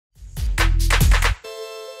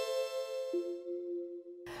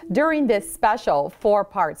During this special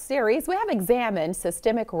four-part series, we have examined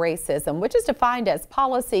systemic racism, which is defined as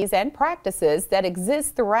policies and practices that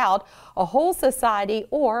exist throughout a whole society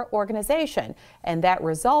or organization, and that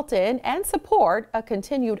result in and support a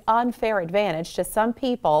continued unfair advantage to some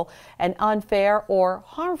people and unfair or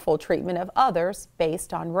harmful treatment of others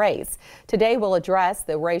based on race. Today, we'll address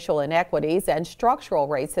the racial inequities and structural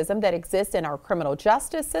racism that exist in our criminal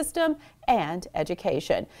justice system and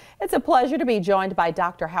education. It's a pleasure to be joined by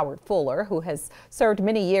Dr. Howard Fuller, who has served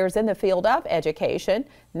many years in the field of education.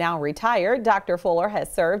 Now retired, Dr. Fuller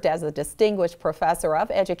has served as a distinguished professor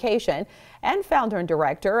of education and founder and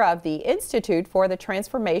director of the Institute for the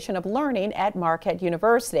Transformation of Learning at Marquette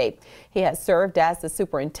University. He has served as the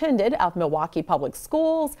superintendent of Milwaukee Public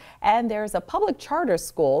Schools, and there's a public charter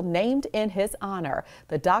school named in his honor,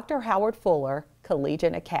 the Dr. Howard Fuller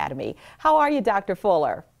Collegiate Academy. How are you, Dr.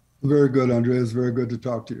 Fuller? Very good, Andrea. It's very good to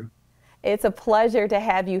talk to you. It's a pleasure to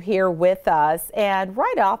have you here with us. And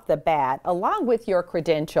right off the bat, along with your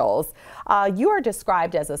credentials, you are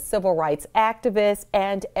described as a civil rights activist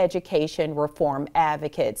and education reform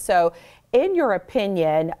advocate. So in your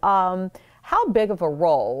opinion, how big of a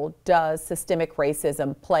role does systemic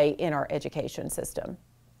racism play in our education system?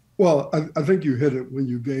 Well, I think you hit it when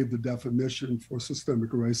you gave the definition for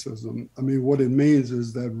systemic racism. I mean, what it means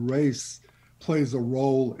is that race plays a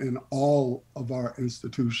role in all of our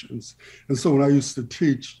institutions. And so when I used to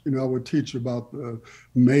teach, I would teach about the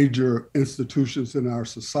major institutions in our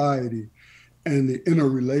society and the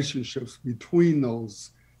interrelationships between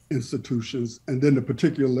those institutions and then the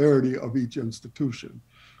particularity of each institution.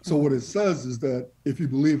 So what it says is that if you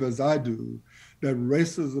believe, as I do, that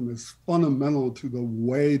racism is fundamental to the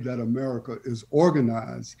way that America is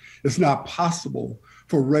organized, it's not possible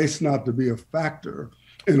for race not to be a factor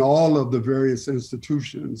in all of the various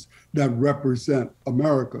institutions that represent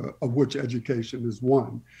America, of which education is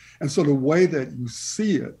one. And so the way that you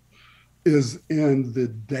see it is in the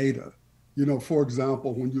data. For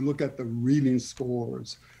example, when you look at the reading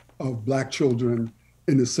scores of Black children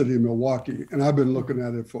in the city of Milwaukee, and I've been looking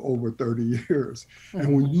at it for over 30 years,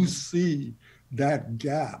 and when you see that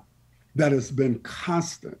gap that has been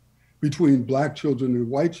constant between Black children and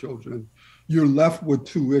white children, you're left with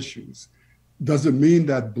two issues. Does it mean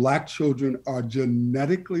that Black children are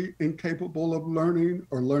genetically incapable of learning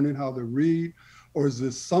or learning how to read? Or is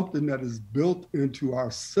this something that is built into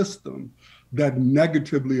our system that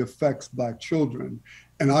negatively affects Black children?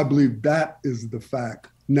 And I believe that is the fact,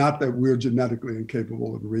 not that we're genetically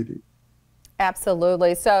incapable of reading.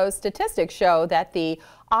 Absolutely. So statistics show that the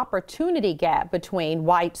opportunity gap between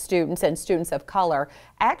white students and students of color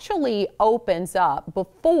actually opens up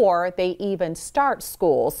before they even start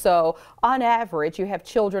school. So on average, you have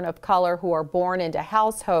children of color who are born into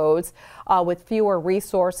households with fewer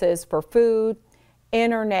resources for food,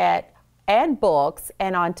 internet, and books.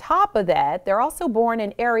 And on top of that, they're also born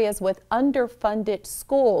in areas with underfunded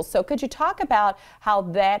schools. So could you talk about how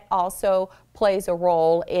that also plays a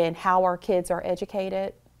role in how our kids are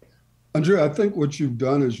educated? Andrea, I think what you've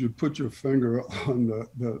done is you put your finger on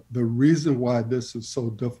the reason why this is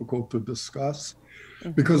so difficult to discuss.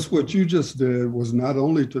 Because what you just did was not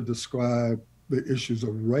only to describe the issues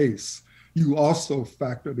of race, you also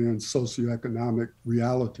factored in socioeconomic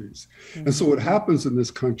realities. And so what happens in this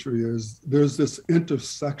country is there's this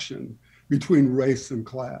intersection between race and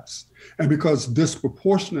class. And because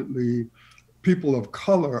disproportionately people of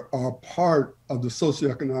color are part of the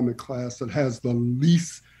socioeconomic class that has the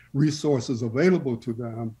least resources available to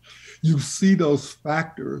them, you see those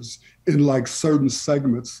factors in like certain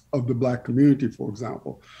segments of the Black community, for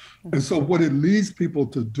example. And so what it leads people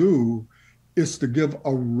to do is to give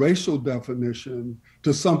a racial definition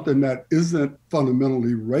to something that isn't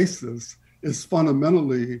fundamentally racist, it's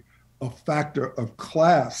fundamentally a factor of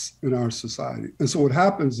class in our society. And so what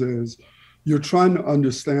happens is you're trying to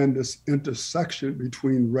understand this intersection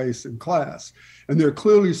between race and class. And there are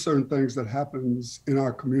clearly certain things that happens in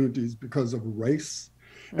our communities because of race.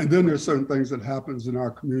 And then there's certain things that happens in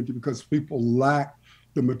our community because people lack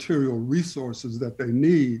the material resources that they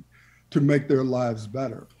need to make their lives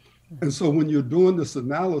better. And so when you're doing this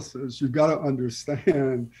analysis, you got to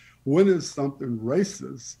understand when is something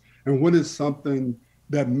racist and when is something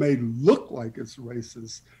that may look like it's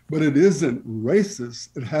racist, but it isn't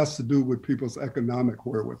racist. It has to do with people's economic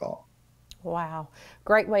wherewithal. Wow,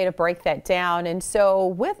 great way to break that down. And so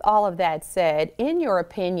with all of that said, in your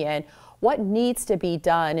opinion, what needs to be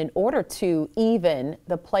done in order to even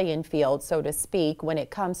the playing field, so to speak, when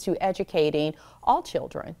it comes to educating all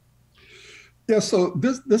children? Yeah, so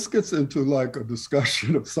this gets into like a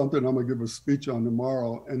discussion of something I'm gonna give a speech on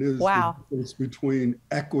tomorrow, and it is the difference between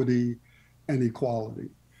equity and equality.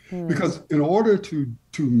 Because in order to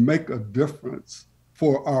make a difference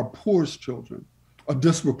for our poorest children, a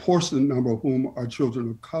disproportionate number of whom are children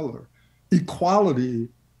of color, equality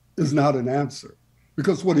is not an answer.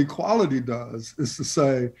 Because what equality does is to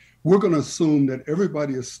say, we're going to assume that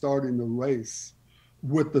everybody is starting the race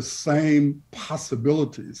with the same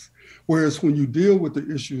possibilities. Whereas when you deal with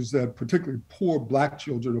the issues that particularly poor Black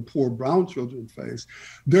children or poor brown children face,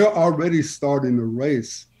 they're already starting the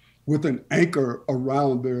race with an anchor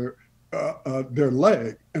around their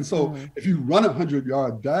leg. And so if you run a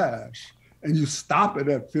 100-yard dash and you stop it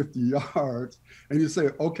at 50 yards and you say,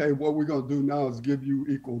 okay, what we're going to do now is give you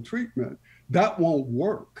equal treatment, that won't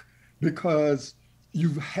work because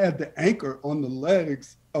you've had the anchor on the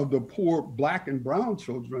legs of the poor Black and brown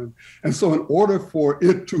children. And so in order for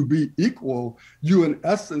it to be equal, you in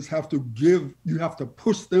essence have to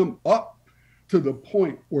push them up to the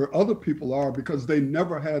point where other people are because they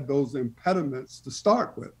never had those impediments to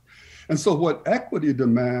start with. And so what equity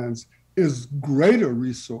demands is greater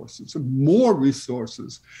resources, more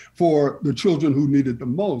resources for the children who need it the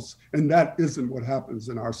most. And that isn't what happens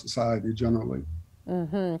in our society generally.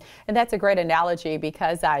 And that's a great analogy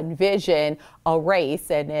because I envision a race,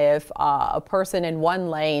 and if a person in one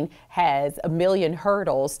lane has a million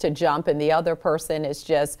hurdles to jump and the other person is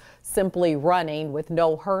just simply running with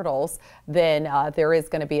no hurdles, then there is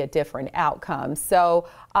going to be a different outcome. So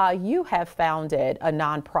you have founded a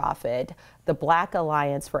nonprofit, the Black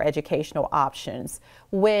Alliance for Educational Options,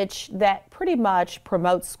 that pretty much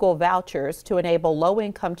promotes school vouchers to enable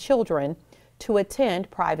low-income children to attend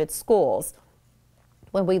private schools.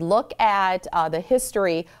 When we look at the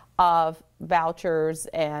history of vouchers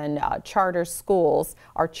and charter schools,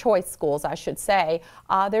 or choice schools, I should say,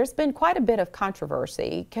 there's been quite a bit of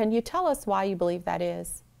controversy. Can you tell us why you believe that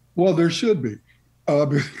is? Well, there should be,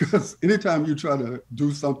 because anytime you try to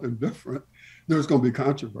do something different, there's going to be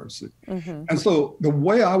controversy. And so the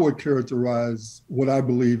way I would characterize what I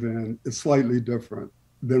believe in is slightly different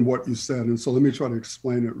than what you said. And so let me try to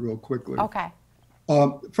explain it real quickly. Okay.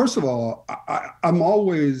 First of all, I'm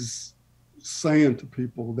always saying to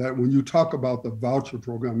people that when you talk about the voucher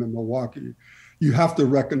program in Milwaukee, you have to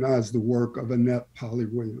recognize the work of Andrea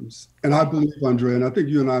Williams. And I believe, Andrea, and I think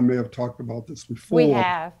you and I may have talked about this before, we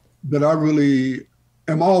have, that I really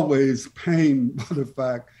am always pained by the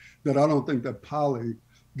fact that I don't think that Polly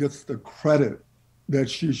gets the credit that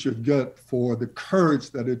she should get for the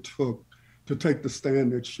courage that it took to take the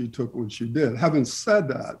stand that she took when she did. Having said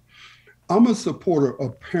that, I'm a supporter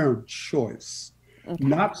of parent choice,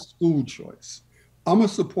 not school choice. I'm a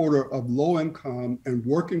supporter of low-income and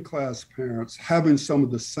working-class parents having some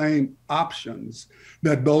of the same options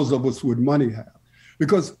that those of us with money have.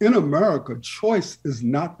 Because in America, choice is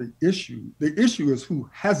not the issue. The issue is who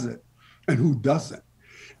has it and who doesn't.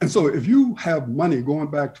 And so if you have money, going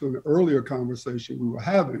back to an earlier conversation we were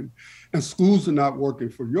having, and schools are not working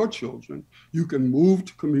for your children, you can move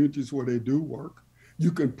to communities where they do work.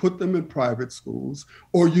 You can put them in private schools,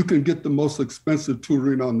 or you can get the most expensive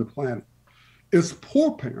tutoring on the planet. It's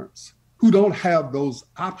poor parents who don't have those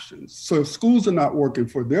options. So if schools are not working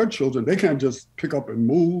for their children, they can't just pick up and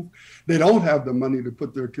move. They don't have the money to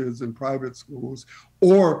put their kids in private schools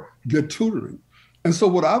or get tutoring. And so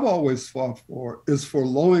what I've always fought for is for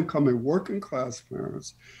low-income and working-class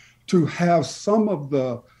parents to have some of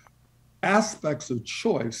the aspects of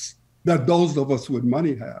choice that those of us with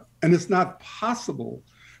money have. And it's not possible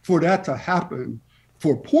for that to happen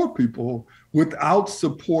for poor people without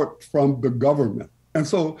support from the government. And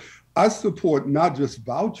so I support not just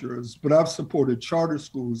vouchers, but I've supported charter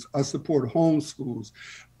schools. I support homeschools.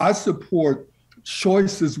 I support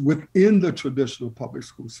choices within the traditional public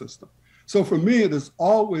school system. So for me, it has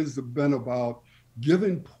always been about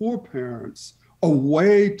giving poor parents a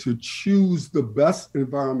way to choose the best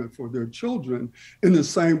environment for their children in the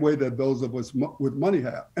same way that those of us with money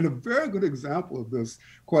have. And a very good example of this,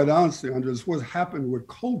 quite honestly, Andrea, is what happened with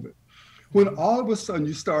COVID. When all of a sudden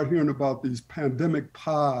you start hearing about these pandemic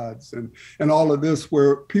pods and all of this,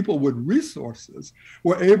 where people with resources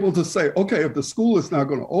were able to say, okay, if the school is not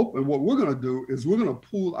going to open, what we're going to do is we're going to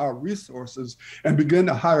pool our resources and begin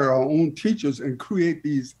to hire our own teachers and create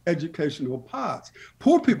these educational pods.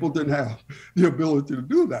 Poor people didn't have the ability to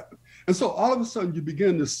do that. And so all of a sudden you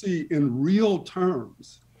begin to see in real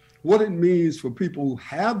terms what it means for people who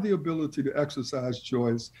have the ability to exercise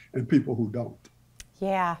choice and people who don't.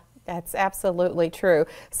 Yeah. That's absolutely true.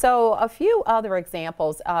 So a few other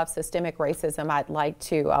examples of systemic racism I'd like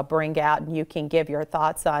to bring out, and you can give your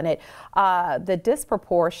thoughts on it. The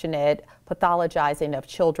disproportionate pathologizing of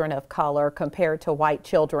children of color compared to white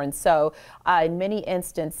children. So in many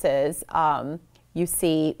instances, you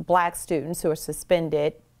see Black students who are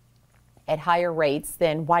suspended at higher rates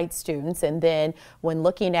than white students. And then when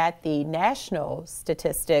looking at the national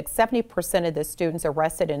statistics, 70% of the students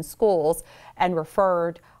arrested in schools and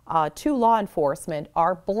referred to law enforcement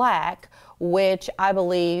are Black, which I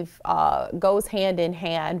believe goes hand in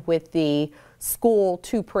hand with the school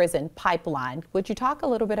to prison pipeline. Would you talk a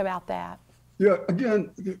little bit about that? Yeah,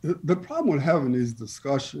 again, the problem with having these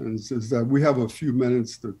discussions is that we have a few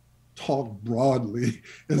minutes to talk broadly,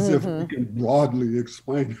 as if we can broadly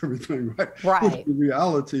explain everything, right? Right. In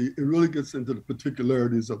reality, it really gets into the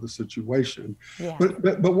particularities of the situation. Yeah.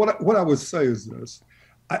 But what I would say is this: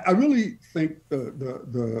 I really think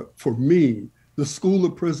for me, the school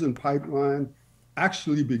to prison pipeline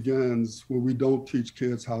actually begins when we don't teach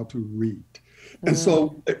kids how to read. And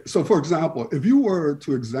so for example, if you were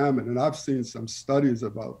to examine, and I've seen some studies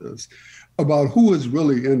about this, about who is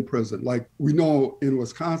really in prison, like we know in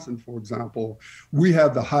Wisconsin, for example, we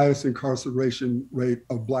have the highest incarceration rate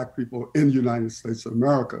of Black people in the United States of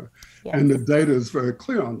America. Yes. And the data is very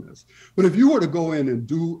clear on this. But if you were to go in and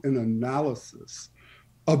do an analysis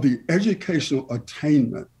of the educational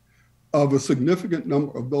attainment of a significant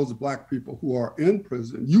number of those Black people who are in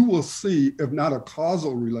prison, you will see, if not a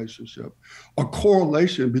causal relationship, a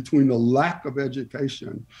correlation between the lack of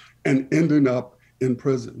education and ending up in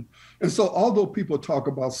prison. And so although people talk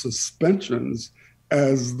about suspensions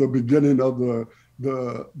as the beginning of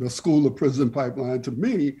the school to prison pipeline, to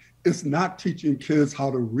me, it's not teaching kids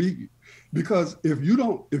how to read. Because if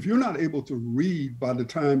you're not able to read by the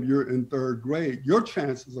time you're in third grade, your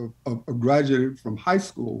chances of graduating from high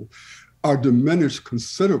school are diminished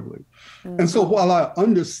considerably. And so while I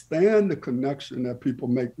understand the connection that people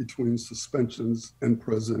make between suspensions and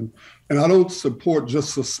prison, and I don't support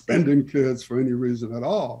just suspending kids for any reason at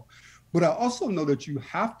all, but I also know that you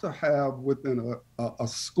have to have within a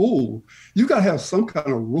school, you got to have some kind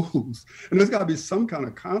of rules, and there's got to be some kind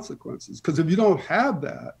of consequences. Because if you don't have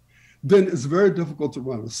that, then it's very difficult to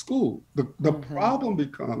run a school. The problem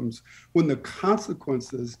becomes when the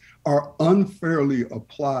consequences are unfairly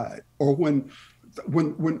applied, or when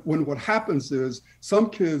what happens is some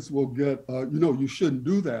kids will get, you shouldn't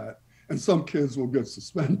do that, and some kids will get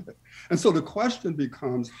suspended. And so the question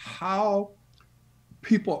becomes how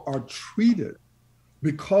people are treated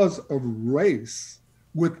because of race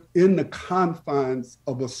within the confines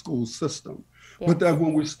of a school system. Yes. But that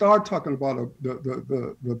when we start talking about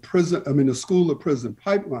the school to prison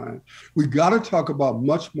pipeline, we got to talk about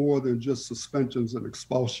much more than just suspensions and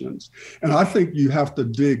expulsions. And I think you have to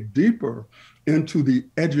dig deeper into the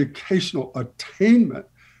educational attainment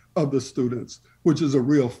of the students, which is a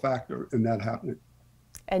real factor in that happening.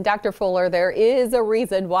 And Dr. Fuller, there is a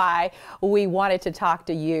reason why we wanted to talk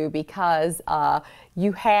to you, because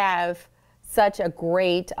you have such a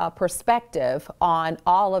great perspective on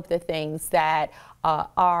all of the things that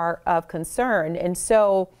are of concern. And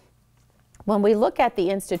so when we look at the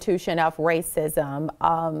institution of racism,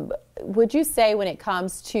 would you say when it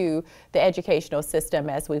comes to the educational system,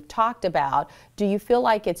 as we've talked about, do you feel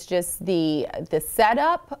like it's just the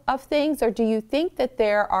setup of things, or do you think that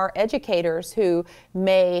there are educators who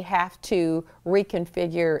may have to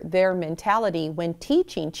reconfigure their mentality when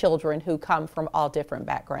teaching children who come from all different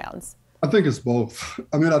backgrounds? I think it's both.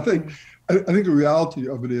 I mean, I think the reality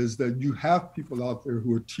of it is that you have people out there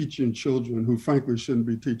who are teaching children who frankly shouldn't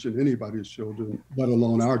be teaching anybody's children, let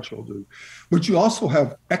alone our children. But you also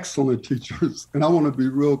have excellent teachers, and I want to be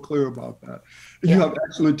real clear about that. You have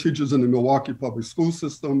excellent teachers in the Milwaukee public school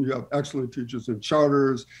system. You have excellent teachers in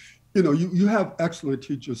charters. You have excellent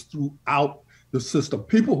teachers throughout the system.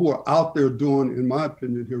 People who are out there doing, in my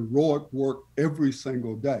opinion, heroic work every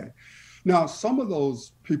single day. Now, some of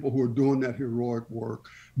those people who are doing that heroic work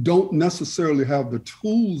don't necessarily have the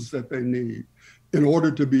tools that they need in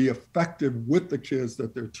order to be effective with the kids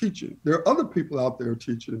that they're teaching. There are other people out there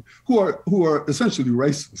teaching who are essentially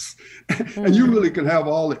racist. And you really can have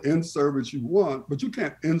all the in-service you want, but you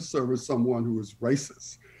can't in-service someone who is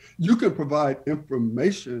racist. You can provide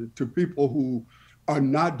information to people who are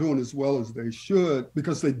not doing as well as they should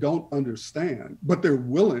because they don't understand, but they're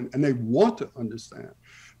willing and they want to understand.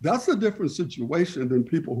 That's a different situation than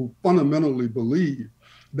people who fundamentally believe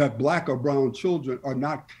that Black or brown children are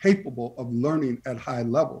not capable of learning at high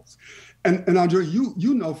levels. And Andrea,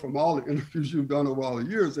 you know from all the interviews you've done over all the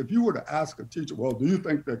years, if you were to ask a teacher, well, do you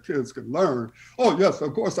think that kids can learn? Oh, yes,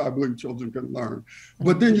 of course I believe children can learn.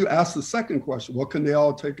 But then you ask the second question, well, can they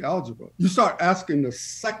all take algebra? You start asking the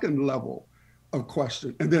second level of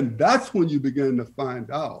question. And then that's when you begin to find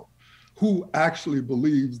out who actually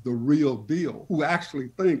believes the real deal, who actually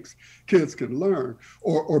thinks kids can learn,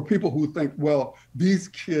 or people who think, well, these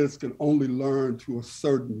kids can only learn to a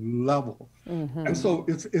certain level. And so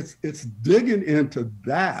it's digging into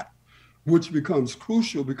that, which becomes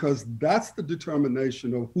crucial, because that's the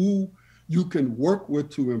determination of who you can work with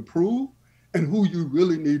to improve and who you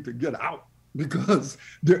really need to get out, because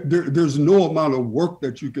there's no amount of work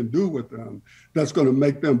that you can do with them that's going to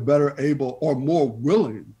make them better able or more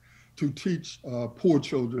willing to teach poor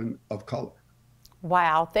children of color.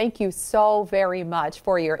 Wow, thank you so very much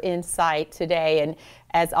for your insight today. And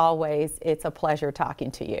as always, it's a pleasure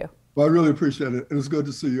talking to you. Well, I really appreciate it. It was good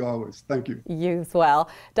to see you always. Thank you. You as well.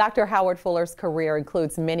 Dr. Howard Fuller's career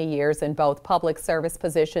includes many years in both public service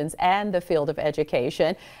positions and the field of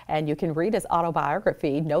education. And you can read his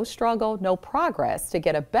autobiography, No Struggle, No Progress, to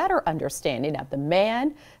get a better understanding of the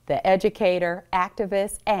man, the educator,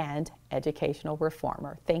 activist, and educational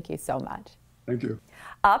reformer. Thank you so much. Thank you.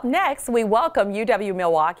 Up next, we welcome UW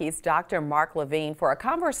Milwaukee's Dr. Mark Levine for a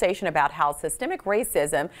conversation about how systemic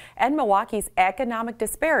racism and Milwaukee's economic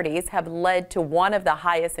disparities have led to one of the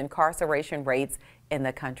highest incarceration rates in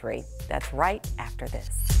the country. That's right after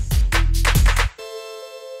this.